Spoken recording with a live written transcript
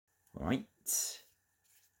Right,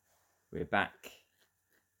 we're back.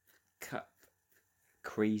 Cup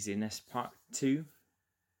craziness part 2.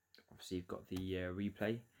 Obviously, you've got the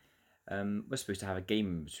replay. We're supposed to have a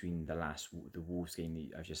game between the Wolves game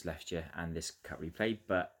that I've just left you and this cup replay,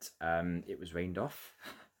 but it was rained off.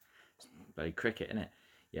 Bloody cricket, isn't it?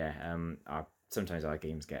 Yeah. Sometimes our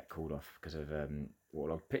games get called off because of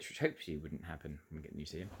waterlogged pitch, which hopefully wouldn't happen when we get new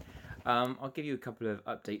stadium. I'll give you a couple of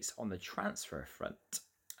updates on the transfer front.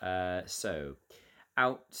 So,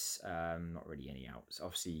 outs, not really any outs.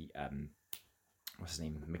 Obviously, what's his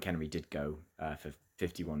name? McHenry did go for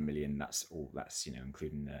 51 million. That's all. That's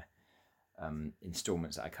including the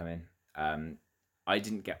installments that I come in. I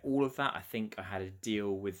didn't get all of that. I think I had a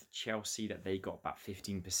deal with Chelsea that they got about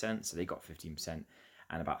 15%, so they got 15%,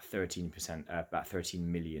 and about 13%, about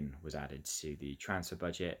 13 million was added to the transfer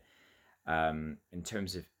budget. In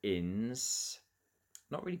terms of ins,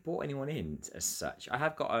 not really bought anyone in as such. I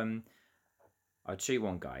have got I'll show you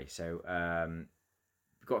one guy. So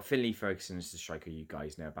we've got Finley Ferguson as the striker. You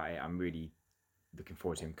guys know about it. I'm really looking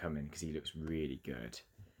forward to him coming because he looks really good.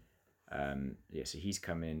 So he's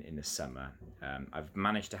coming in the summer. I've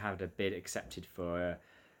managed to have a bid accepted for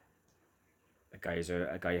a guy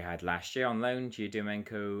who had last year on loan,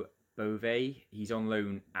 Giandomenico Bove. He's on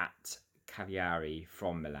loan at Cagliari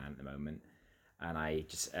from Milan at the moment, and I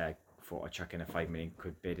just thought I'd chuck in a £5 million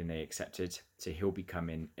bid, and they accepted. So he'll be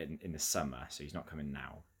coming in the summer. So he's not coming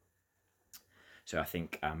now. So I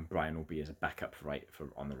think Brian will be as a backup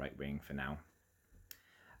on the right wing for now.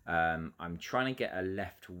 I'm trying to get a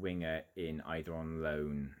left winger in either on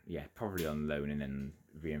loan, probably on loan, and then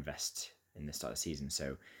reinvest in the start of the season.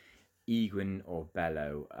 So Egan or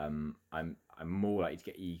Bello. I'm more likely to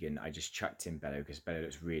get Egan. I just chucked in Bello because Bello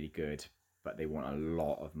looks really good, but they want a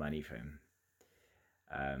lot of money for him.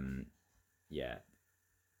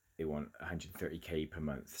 They want 130k per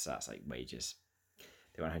month, so that's like wages.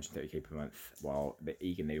 They want 130k per month, while the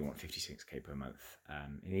Egan they want 56k per month.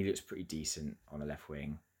 And he looks pretty decent on the left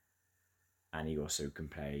wing. And he also can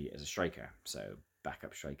play as a striker, so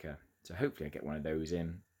backup striker. So hopefully I get one of those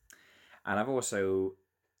in. And I've also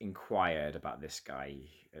inquired about this guy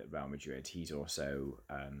at Real Madrid. He's also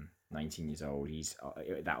 19 years old.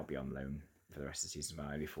 That'll be on loan for the rest of the season,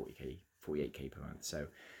 but only 48k per month. So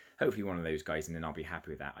hopefully one of those guys, and then I'll be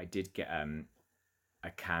happy with that. I did get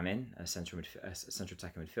a cam in, a central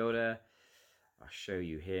attacking midfielder. I'll show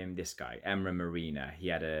you him. This guy, Emre Marina. He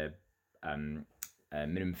had a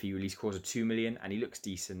minimum fee release clause of 2 million, and he looks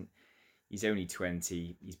decent. He's only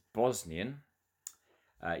 20. He's Bosnian.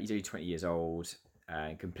 He's only 20 years old.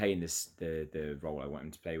 And can play in the role I want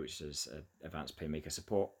him to play, which is advanced playmaker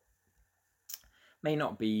support. May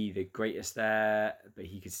not be the greatest there, but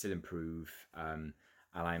he could still improve. And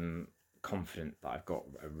I'm confident that I've got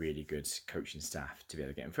a really good coaching staff to be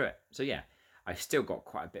able to get him through it. So yeah, I've still got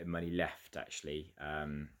quite a bit of money left actually.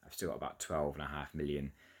 I've still got about 12.5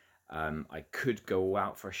 million. I could go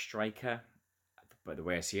out for a striker, but the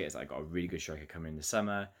way I see it is I got a really good striker coming in the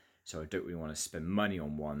summer, so I don't really want to spend money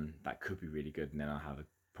on one that could be really good, and then I'll have a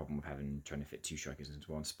problem with trying to fit two strikers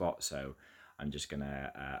into one spot. So I'm just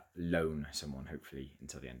gonna loan someone hopefully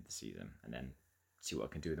until the end of the season, and then see what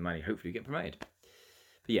I can do with the money. Hopefully get promoted.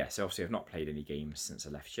 But yeah, so obviously I've not played any games since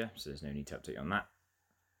I left you, so there's no need to update on that.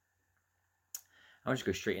 I'll just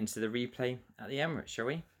go straight into the replay at the Emirates, shall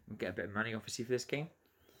we? We'll get a bit of money obviously for this game.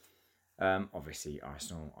 Obviously,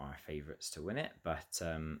 Arsenal are favourites to win it, but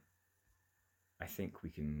I think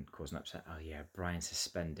we can cause an upset. Oh yeah, Brian's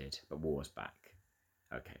suspended, but Ward's back.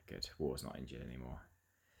 Okay, good. Ward's not injured anymore.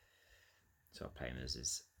 So I'll play him as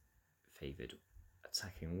his favoured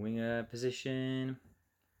attacking winger position.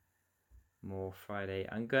 More Friday.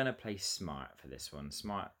 I'm going to play Smart for this one.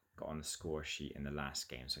 Smart got on the score sheet in the last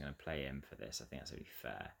game, so I'm going to play him for this. I think that's only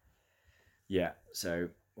fair. Yeah, so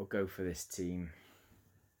we'll go for this team.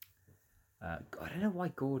 I don't know why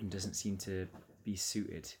Gordon doesn't seem to be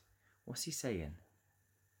suited. What's he saying?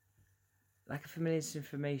 Lack of familiar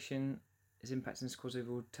information is impacting the squad's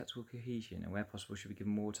overall tactical cohesion, and where possible should be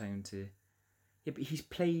given more time to... Yeah, but he's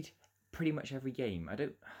played pretty much every game. I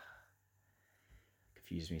don't...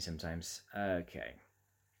 Confuses me sometimes. Okay.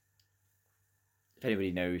 If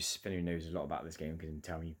anyone knows a lot about this game, can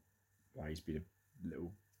tell me why he's been a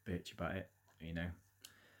little bitch about it,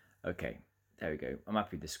 Okay. There we go. I'm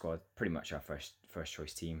happy with the squad. Pretty much our first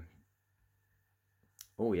choice team.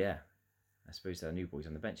 Oh, yeah. I suppose our new boy's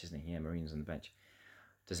on the bench, isn't he? Yeah, Marina's on the bench.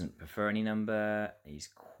 Doesn't prefer any number. He's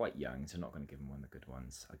quite young, so I'm not going to give him one of the good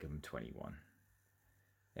ones. I'll give him 21.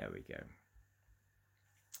 There we go.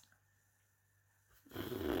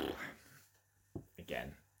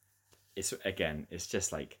 Again, it's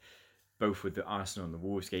just like both with the Arsenal and the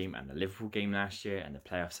Wolves game and the Liverpool game last year and the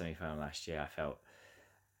playoff semi-final last year, I felt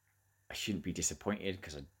I shouldn't be disappointed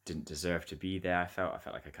because I didn't deserve to be there. I felt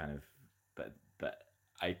like I kind of, but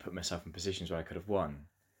I put myself in positions where I could have won.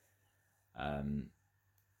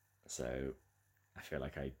 So I feel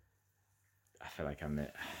like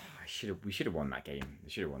we should have won that game.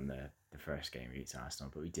 We should have won the first game against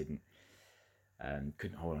Arsenal, but we didn't.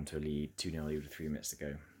 Couldn't hold on to a lead, 2-0 lead with 3 minutes to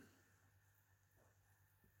go.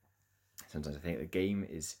 Sometimes I think the game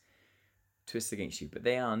is twisted against you, but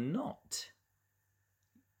they are not.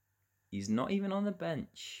 He's not even on the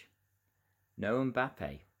bench. No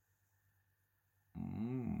Mbappe.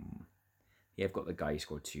 Yeah, I've got the guy who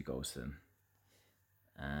scored 2 goals for them.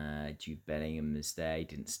 Jude Bellingham is there. He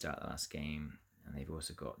didn't start the last game. And they've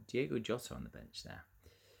also got Diego Jota on the bench there.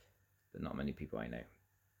 But not many people I know.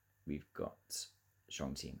 We've got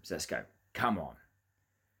strong teams. Let's go. Come on.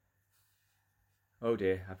 Oh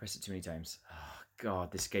dear, I pressed it too many times. Oh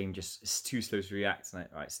god, this game just is too slow to react.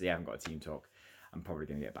 Right, so they haven't got a team talk. I'm probably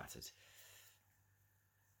going to get battered.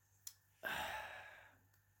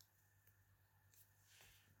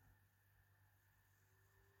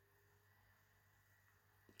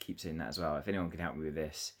 Keep saying that as well. If anyone can help me with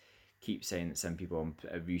this, keep saying that some people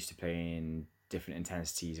are used to playing different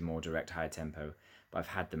intensities and more direct, higher tempo, but I've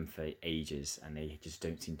had them for ages and they just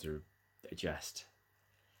don't seem to adjust.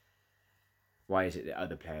 Why is it that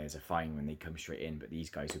other players are fine when they come straight in, but these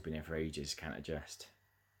guys who've been here for ages can't adjust?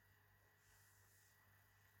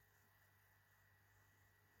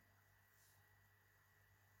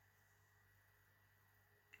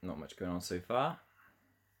 Not much going on so far.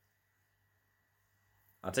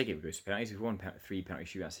 I'll take it if it goes to penalties. We've won 3 penalty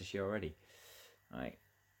shootouts this year already. All right.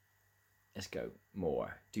 Let's go.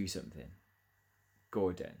 More. Do something.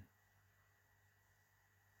 Gordon.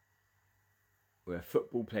 We're a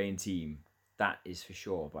football playing team. That is for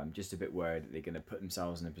sure. But I'm just a bit worried that they're going to put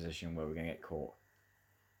themselves in a position where we're going to get caught.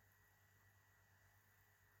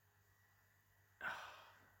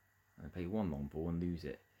 And play one long ball and lose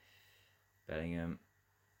it. Bellingham.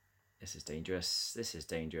 This is dangerous. This is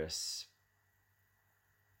dangerous.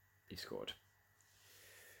 He scored.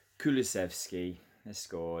 Kulusevski has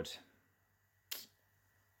scored.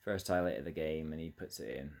 First highlight of the game and he puts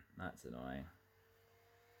it in. That's annoying.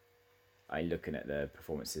 I'm looking at the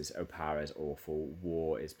performances. Opara's awful.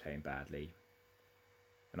 War is playing badly.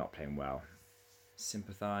 They're not playing well.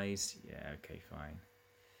 Sympathise. Yeah, okay, fine.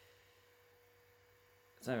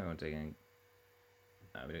 Is everyone digging?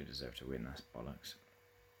 No, we don't deserve to win. That's bollocks.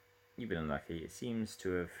 You've been unlucky. It seems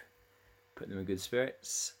to have put them in good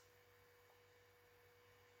spirits.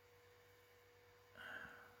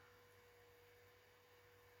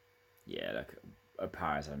 Yeah, look,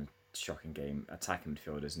 Opara's having a shocking game. Attacking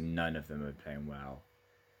midfielders, none of them are playing well.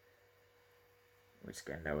 We're just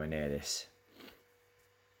getting nowhere near this.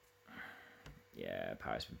 Yeah,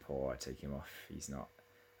 Opara's been poor. I take him off. He's not.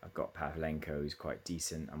 I've got Pavlenko, who's quite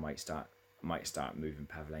decent. I might start moving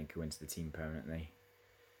Pavlenko into the team permanently.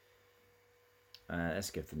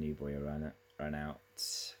 Let's give the new boy a run out.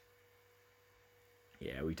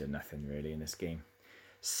 Yeah, we've done nothing really in this game.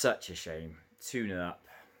 Such a shame. 2-0 up.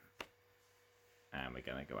 And we're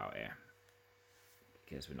going to go out here.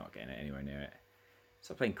 Because we're not getting it anywhere near it.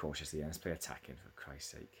 Stop playing cautiously then. Let's play attacking, for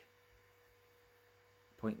Christ's sake.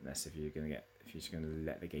 Pointless if you're just going to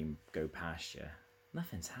let the game go past you.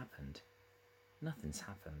 Nothing's happened. Nothing's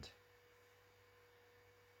happened.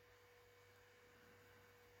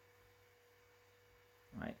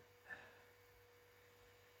 Right.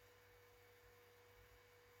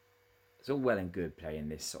 It's all well and good playing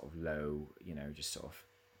this sort of low, just sort of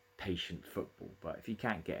patient football. But if you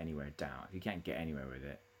can't get anywhere down, if you can't get anywhere with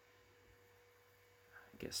it,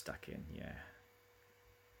 get stuck in, yeah.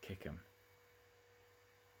 Kick them.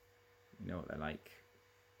 You know what they're like.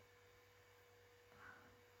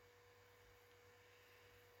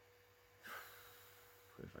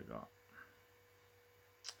 What have I got?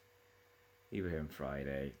 Ibrahim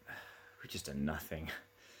Friday. We just done nothing.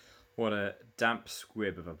 What a damp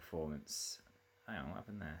squib of a performance. Hang on, what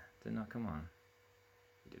happened there? Did not come on.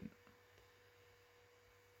 We didn't.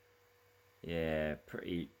 Yeah,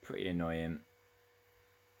 pretty annoying.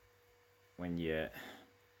 When we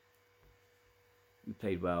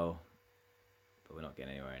played well, but we're not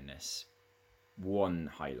getting anywhere in this. One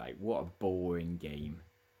highlight. What a boring game.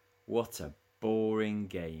 What a boring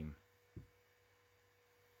game.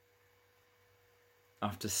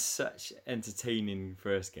 After such entertaining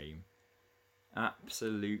first game.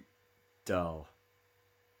 Absolute dull.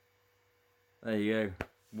 There you go.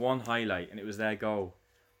 One highlight and it was their goal.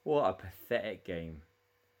 What a pathetic game.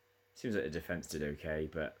 Seems like the defence did okay,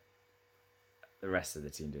 but the rest of the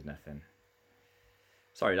team did nothing.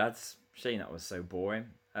 Sorry, lads. Shame that was so boring.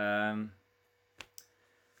 I'll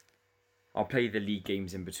play the league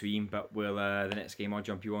games in between, but we'll the next game I'll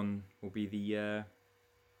jump you on will be the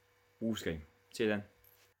Wolves game. See you then.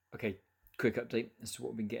 Okay, quick update as to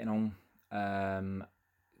what we've been getting on.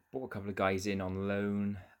 Brought a couple of guys in on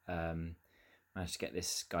loan. Managed to get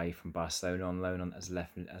this guy from Barcelona on loan as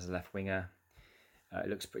a left winger. It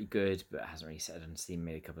looks pretty good, but hasn't really set on steam.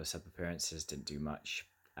 Made a couple of sub appearances, didn't do much.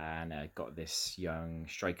 And got this young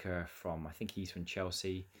striker from, I think he's from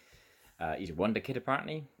Chelsea. He's a wonder kid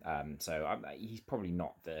apparently. He's probably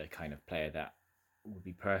not the kind of player that would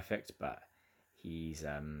be perfect, but he's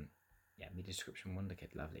media description wonder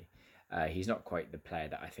kid, lovely. He's not quite the player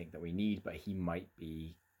that I think that we need, but he might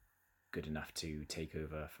be good enough to take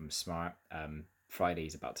over from Smart.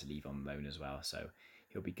 Friday's about to leave on loan as well, so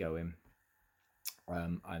he'll be going.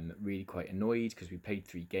 I'm really quite annoyed because we played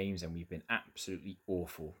 3 games and we've been absolutely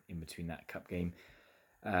awful in between that cup game.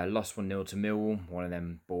 Lost 1-0 to Millwall, one of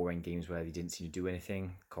them boring games where they didn't seem to do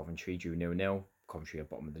anything. Coventry drew 0-0. Coventry are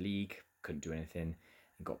bottom of the league, couldn't do anything,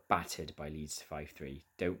 and got battered by Leeds 5-3.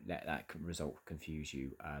 Don't let that result confuse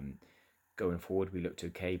you. Going forward, we looked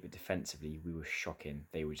okay, but defensively, we were shocking.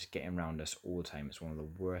 They were just getting around us all the time. It's one of the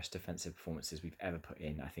worst defensive performances we've ever put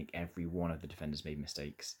in. I think every one of the defenders made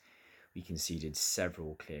mistakes. We conceded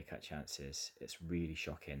several clear-cut chances. It's really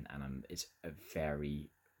shocking, and it's very,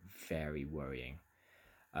 very worrying.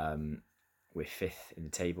 We're 5th in the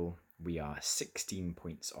table. We are 16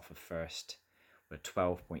 points off of first. We're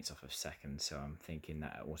 12 points off of second, so I'm thinking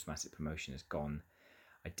that automatic promotion is gone.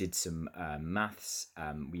 I did some maths.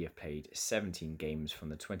 We have played 17 games from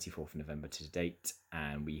the 24th of November to date,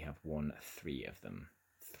 and we have won 3 of them.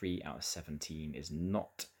 3 out of 17 is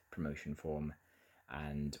not promotion form,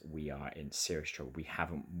 and we are in serious trouble. We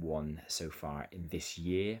haven't won so far in this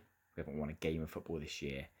year. We haven't won a game of football this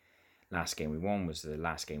year. Last game we won was the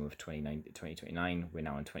last game of 2029. We're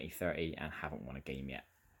now in 2030 and haven't won a game yet.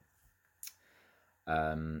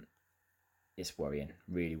 It's worrying,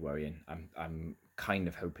 really worrying. I'm kind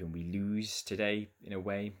of hoping we lose today in a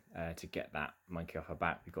way to get that monkey off our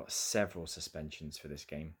back. We've got several suspensions for this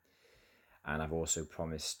game, and I've also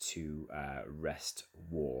promised to rest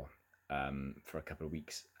War for a couple of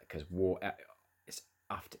weeks because War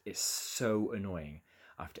it's so annoying.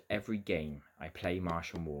 After every game I play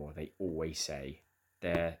Marsh and War, they always say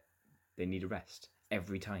they need a rest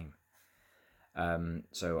every time.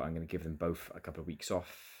 So I'm going to give them both a couple of weeks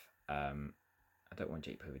off. I don't want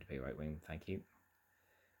Jake Pover to play right wing, thank you.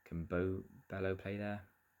 Can Bello play there?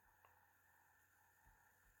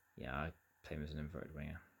 Yeah, I play him as an inverted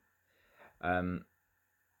winger.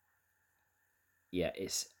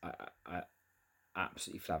 It's I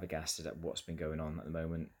absolutely flabbergasted at what's been going on at the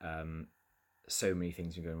moment. So many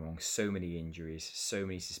things have been going wrong, so many injuries, so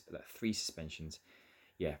many 3 suspensions.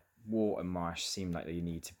 Yeah, War and Marsh seem like they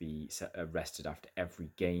need to be arrested after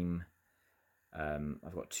every game.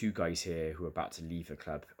 I've got 2 guys here who are about to leave the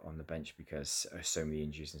club on the bench because of so many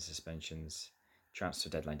injuries and suspensions. Transfer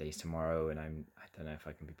deadline day is tomorrow, and I don't know if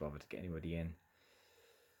I can be bothered to get anybody in.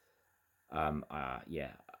 I'm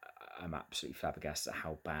absolutely flabbergasted at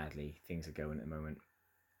how badly things are going at the moment.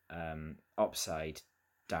 Upside,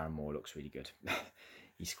 Darren Moore looks really good.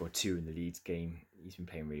 He scored 2 in the Leeds game. He's been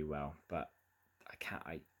playing really well, but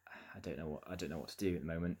I don't know what to do at the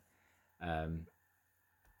moment.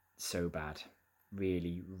 So bad,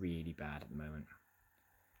 really, really bad at the moment.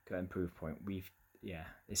 Got an improve point.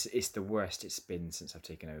 It's the worst it's been since I've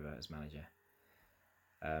taken over as manager.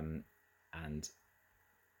 And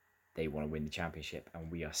they want to win the championship, and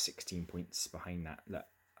we are 16 points behind that. Look,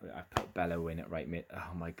 I put Bello in at right mid.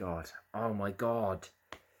 Oh my god.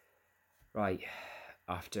 Right,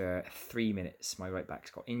 after 3 minutes, my right back's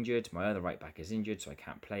got injured. My other right back is injured, so I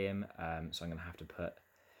can't play him. So I'm going to have to put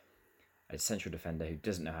a central defender who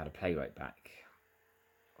doesn't know how to play right back.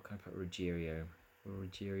 What can I put? Ruggiero. Will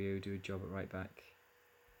Ruggiero do a job at right back?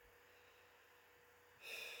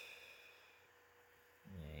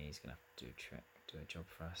 Yeah, he's going to have to do a job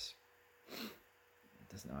for us.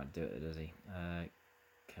 Doesn't know how to do it, does he?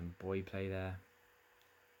 Can Boy play there?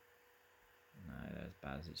 No, they're as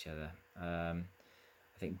bad as each other. I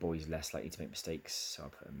think Boy's less likely to make mistakes, so I'll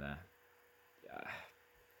put him there.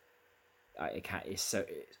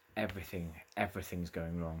 Everything's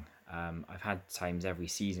going wrong. I've had times every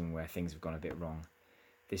season where things have gone a bit wrong.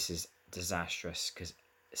 This is disastrous because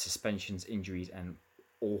suspensions, injuries, and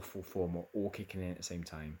awful form are all kicking in at the same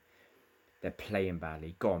time. They're playing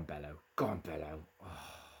badly. Go on, Bello. Oh.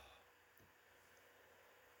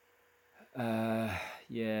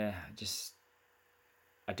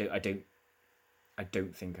 I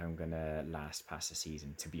don't think I'm going to last past the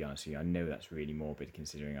season, to be honest with you. I know that's really morbid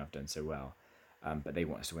considering I've done so well. But they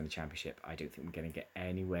want us to win the championship. I don't think we're going to get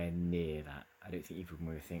anywhere near that. I don't think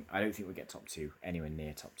we'll get top 2, anywhere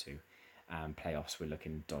near top 2. Playoffs we're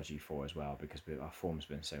looking dodgy for as well, because our form's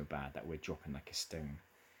been so bad that we're dropping like a stone.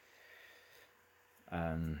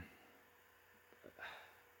 I'm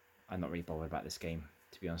not really bothered about this game,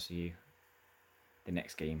 to be honest with you. The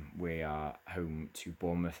next game, we are home to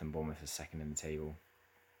Bournemouth, and Bournemouth is second in the table.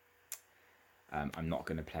 I'm not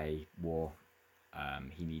going to play War.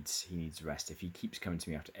 He needs rest. If he keeps coming to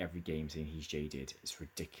me after every game saying he's jaded, it's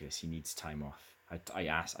ridiculous. He needs time off. I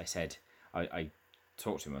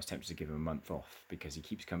talked to him. I was tempted to give him a month off because he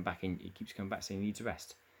keeps coming back saying he needs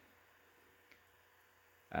rest.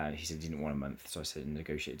 He said he didn't want a month, so I said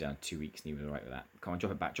negotiate it down 2 weeks, and he was alright with that. Come on,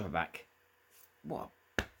 drop it back. What?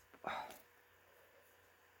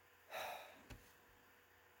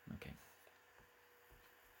 Okay.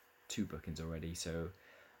 2 bookings already, so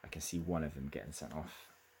I can see one of them getting sent off.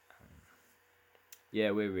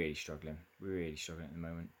 Yeah, we're really struggling. At the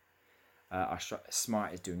moment. Our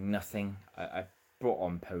Smart is doing nothing. I brought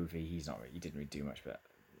on Povey. He didn't really do much, but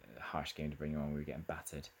a harsh game to bring him on. We were getting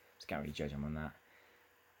battered. So can't really judge him on that.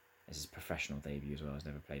 This is his professional debut as well. He's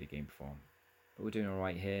never played a game before. But we're doing all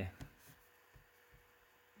right here.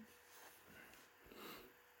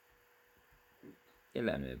 Yeah,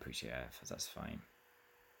 let him appreciate it. That's fine.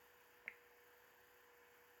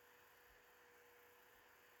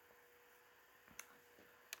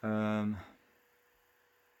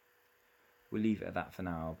 We'll leave it at that for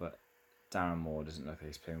now, but Darren Moore doesn't look like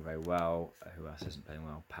he's playing very well. Who else isn't playing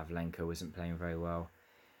well? Pavlenko isn't playing very well.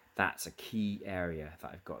 That's a key area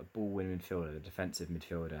that I've got a ball-winning midfielder, a defensive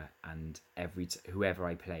midfielder, and whoever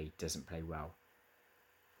I play doesn't play well.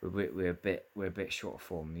 We're a bit short of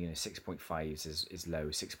form. 6.5s is low,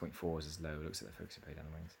 6.4s is low. It looks like the folks who play down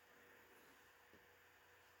the wings.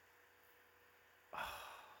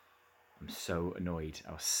 I'm so annoyed.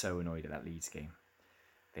 I was so annoyed at that Leeds game.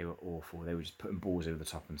 They were awful. They were just putting balls over the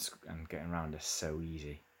top and getting around us so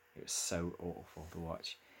easy. It was so awful to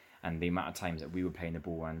watch. And the amount of times that we were playing the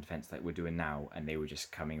ball around defence like we're doing now, and they were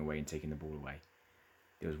just coming away and taking the ball away.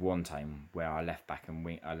 There was one time where our left back,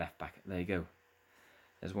 there you go.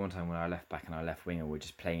 There's one time where our left back and our left winger were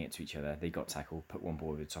just playing it to each other. They got tackled, put one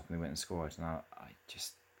ball over the top, and they went and scored. And I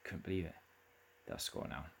just couldn't believe it. They'll score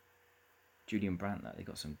now. Julian Brandt, they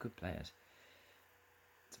got some good players.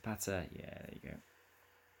 Zapata, yeah, there you go.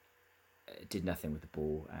 It did nothing with the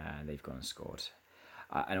ball, and they've gone and scored.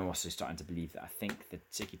 And I'm also starting to believe that I think the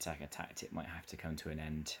tiki-taka tactic might have to come to an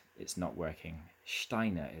end. It's not working.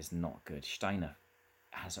 Steiner is not good. Steiner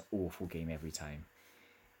has an awful game every time.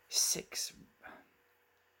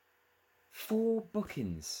 4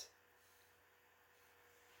 bookings.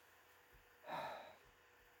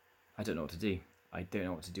 I don't know what to do. I don't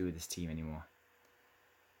know what to do with this team anymore.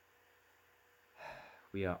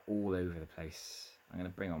 We are all over the place. I'm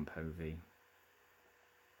going to bring on Povey.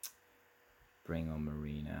 Bring on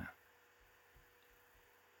Marina.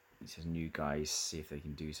 These are new guys. See if they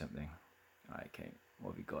can do something. Right, okay,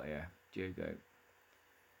 what have we got here? Diogo.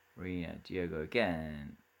 Marina. Diogo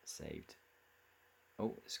again. Saved.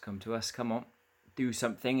 Oh, it's come to us. Come on. Do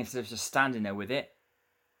something instead of just standing there with it.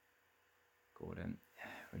 Gordon.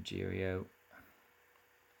 Rogerio.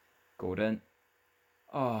 Gordon.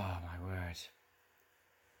 Oh, my word.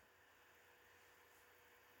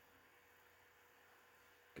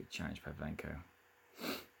 Good challenge, Pavlenko.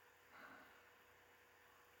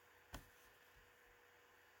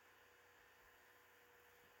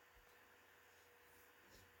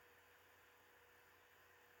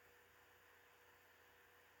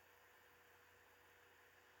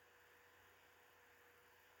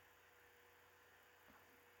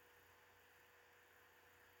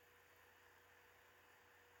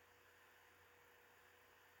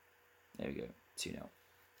 There we go. 2-0.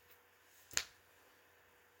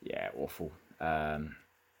 Yeah, awful. We're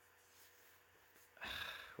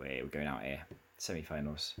going out here.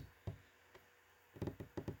 Semi-finals.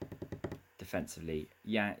 Defensively,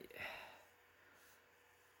 Yannick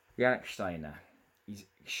Steiner. He's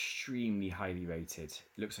extremely highly rated.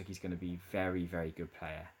 Looks like he's going to be a very, very good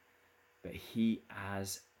player. But he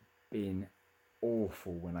has been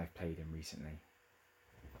awful when I've played him recently.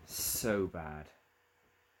 So bad.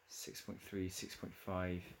 6.3,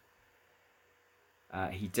 6.5.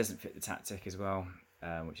 He doesn't fit the tactic as well,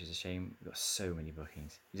 which is a shame. We've got so many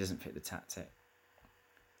bookings. He doesn't fit the tactic.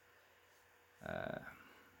 Yeah.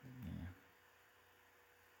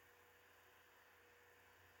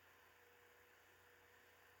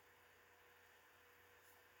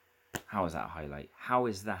 How is that a highlight? How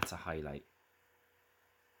is that a highlight?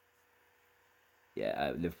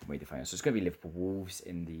 Liverpool made the final. So it's going to be Liverpool Wolves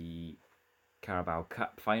in the Carabao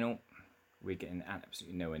Cup final. We're getting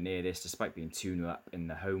absolutely nowhere near this, despite being 2-0 up in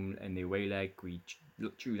the away leg. We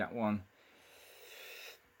looked through that one.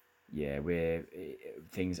 Yeah,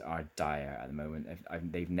 things are dire at the moment.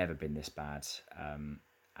 They've never been this bad,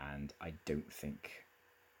 and I don't think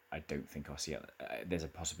I'll see it. There's a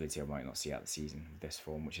possibility I might not see out the season with this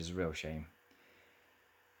form, which is a real shame.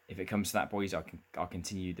 If it comes to that, boys, I'll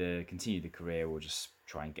continue the career, or just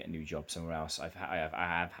try and get a new job somewhere else. I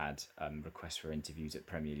have had requests for interviews at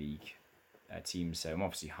Premier League teams, so I'm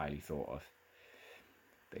obviously highly thought of.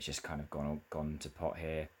 But it's just kind of gone to pot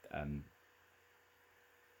here.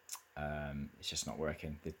 It's just not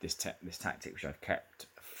working. This tactic, which I've kept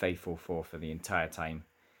faithful for the entire time,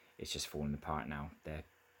 it's just falling apart now. They're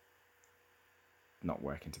not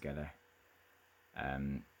working together.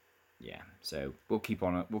 So we'll keep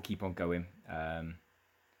on going. At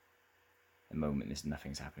the moment,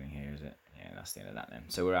 nothing's happening here, is it? Yeah, that's the end of that then.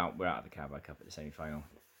 So we're out of the Carabao Cup at the semi-final.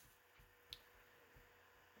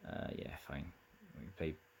 Fine. We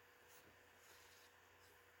play,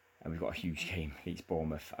 and we've got a huge game against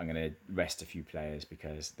Bournemouth. I'm going to rest a few players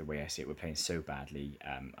because the way I see it, we're playing so badly.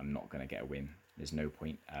 I'm not going to get a win. There's no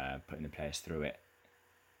point putting the players through it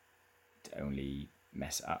to only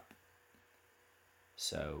mess it up.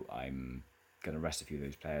 So I'm going to rest a few of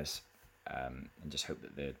those players and just hope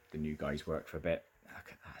that the new guys work for a bit.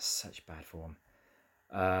 Look at that, such bad form.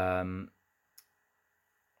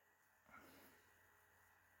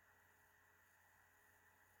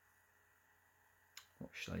 What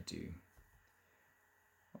should I do?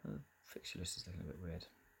 Well, the fixture list is looking a bit weird.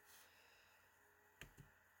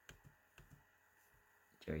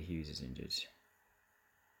 Jerry Hughes is injured.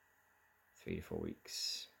 3 to 4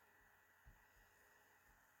 weeks.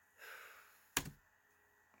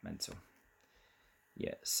 Mental.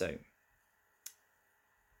 Yeah, so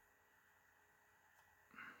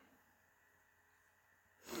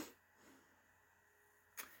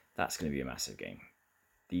that's going to be a massive game.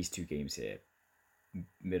 These two games here,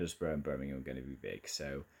 Middlesbrough and Birmingham, are going to be big.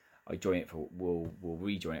 So we'll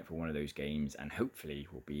rejoin it for one of those games, and hopefully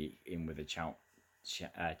we'll be in with a chance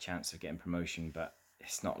of getting promotion. But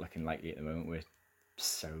it's not looking likely at the moment. We're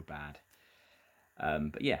so bad.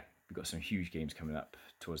 But yeah, we've got some huge games coming up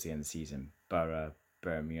towards the end of the season. Borough,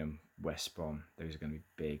 Birmingham, West Brom. Those are going to be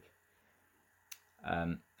big.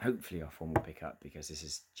 Hopefully our form will pick up, because this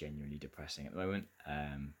is genuinely depressing at the moment.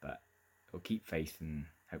 But we'll keep faith and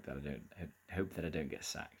hope that I don't get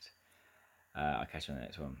sacked. I'll catch you on the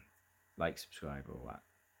next one. Like, subscribe, all that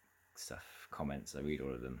stuff. Comments, I read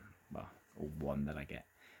all of them. Well, or one that I get,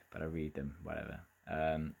 but I read them. Whatever.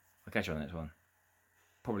 I'll catch you on the next one.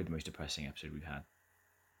 Probably the most depressing episode we've had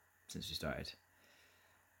since we started.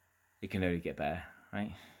 It can only get better,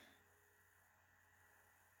 right?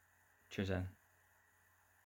 Cheers then.